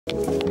When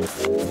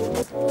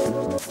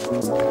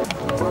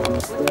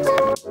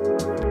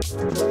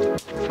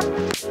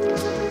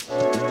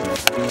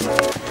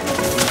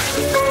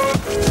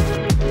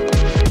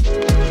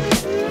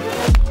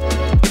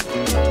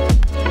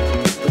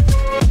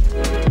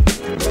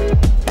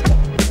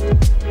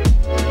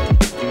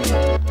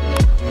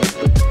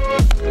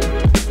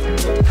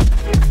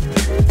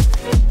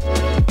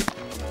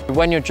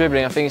you're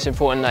dribbling, I think it's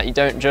important that you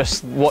don't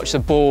just watch the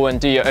ball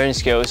and do your own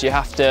skills. You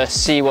have to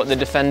see what the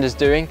defender's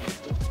doing.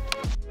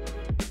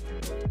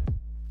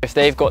 If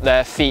they've got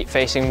their feet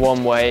facing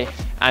one way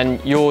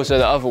and yours are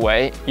the other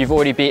way, you've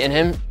already beaten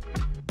him.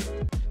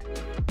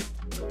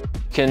 You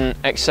can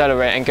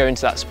accelerate and go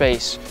into that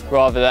space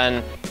rather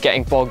than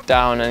getting bogged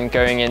down and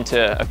going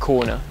into a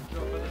corner.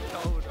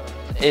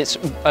 It's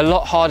a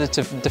lot harder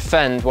to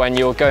defend when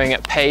you're going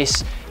at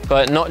pace,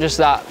 but not just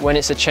that, when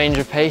it's a change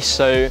of pace.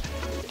 So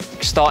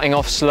starting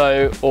off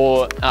slow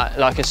or at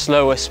like a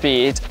slower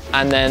speed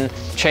and then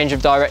change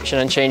of direction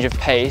and change of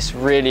pace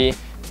really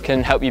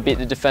can help you beat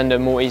the defender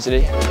more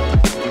easily.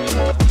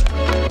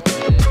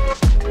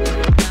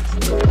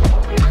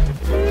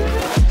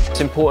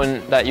 It's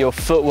important that your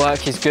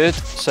footwork is good,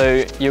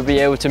 so you'll be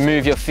able to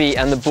move your feet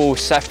and the ball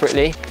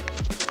separately.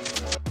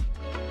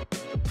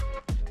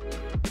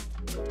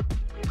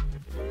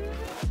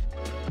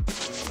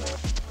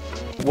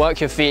 Work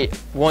your feet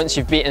once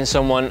you've beaten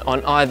someone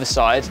on either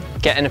side,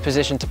 get in a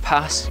position to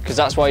pass, because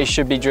that's why you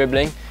should be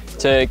dribbling,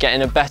 to get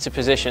in a better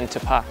position to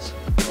pass.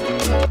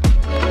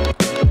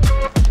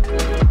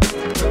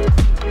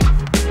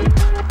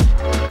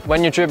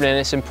 When you're dribbling,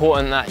 it's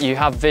important that you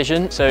have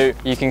vision, so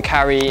you can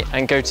carry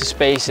and go to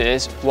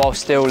spaces while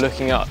still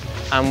looking up.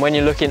 And when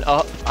you're looking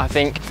up, I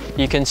think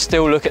you can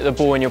still look at the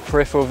ball in your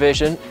peripheral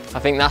vision. I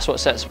think that's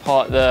what sets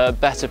apart the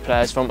better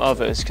players from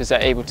others, because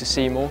they're able to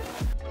see more.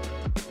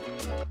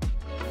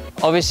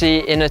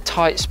 Obviously, in a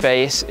tight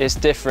space, it's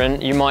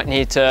different. You might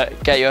need to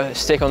get your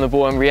stick on the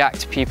ball and react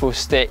to people's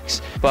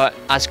sticks, but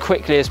as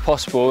quickly as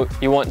possible,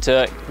 you want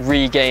to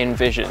regain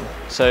vision.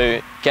 So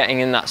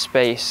getting in that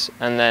space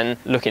and then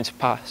looking to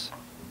pass.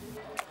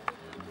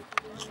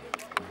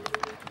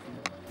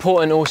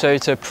 Important also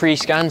to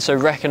pre-scan, so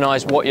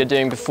recognise what you're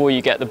doing before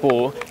you get the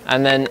ball,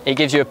 and then it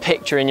gives you a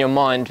picture in your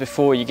mind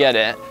before you get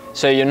it,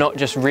 so you're not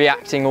just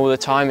reacting all the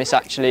time, it's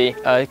actually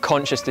a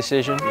conscious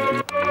decision.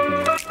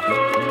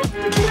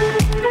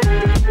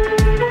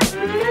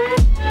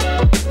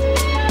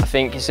 I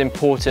think it's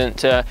important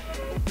to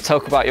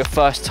talk about your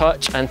first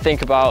touch and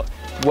think about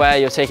where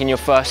you're taking your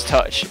first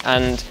touch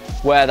and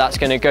where that's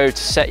going to go to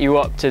set you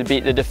up to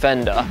beat the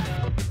defender.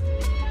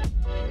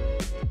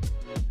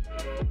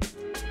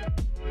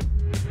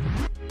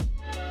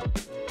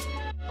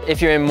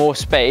 If you're in more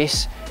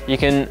space, you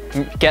can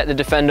get the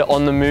defender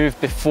on the move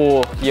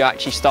before you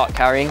actually start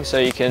carrying, so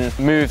you can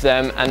move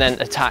them and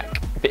then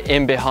attack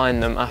in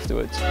behind them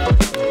afterwards.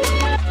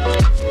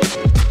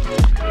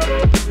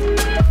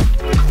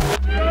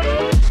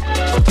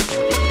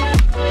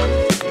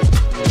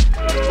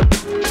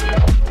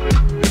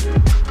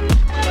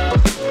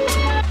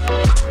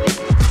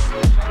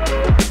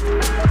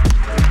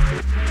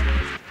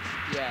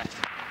 Yeah,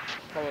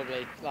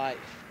 probably, like,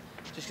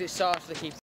 just start off the keep.